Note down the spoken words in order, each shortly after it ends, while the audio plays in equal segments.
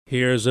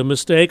Here's a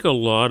mistake a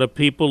lot of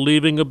people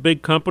leaving a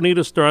big company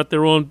to start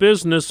their own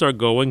business are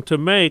going to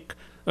make,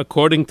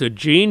 according to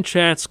Jean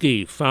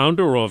Chatzky,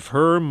 founder of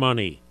Her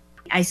Money.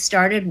 I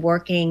started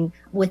working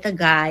with a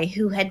guy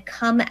who had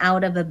come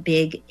out of a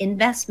big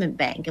investment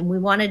bank, and we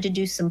wanted to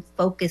do some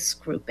focus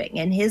grouping.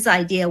 And his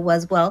idea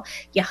was, well,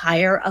 you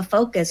hire a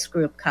focus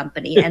group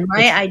company. And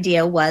my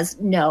idea was,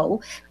 no,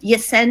 you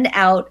send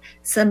out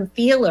some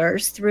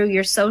feelers through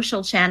your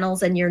social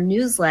channels and your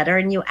newsletter,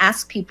 and you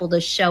ask people to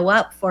show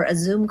up for a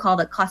Zoom call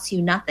that costs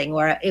you nothing,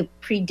 or it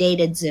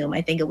predated Zoom.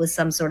 I think it was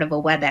some sort of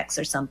a WebEx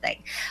or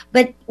something.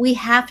 But we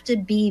have to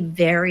be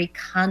very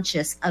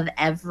conscious of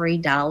every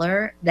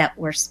dollar that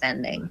we're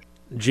spending.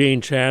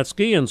 Jean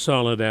Chatzky and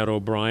Soledad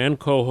O'Brien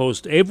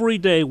co-host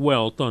Everyday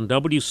Wealth on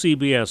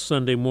WCBS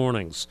Sunday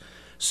mornings.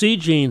 See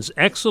Jean's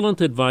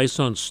excellent advice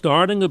on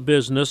starting a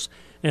business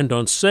and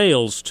on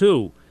sales,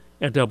 too,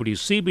 at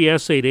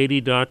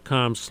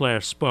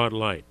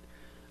WCBS880.com/spotlight.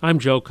 I'm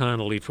Joe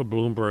Connolly for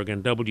Bloomberg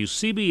and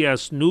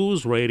WCBS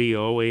News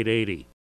Radio 880.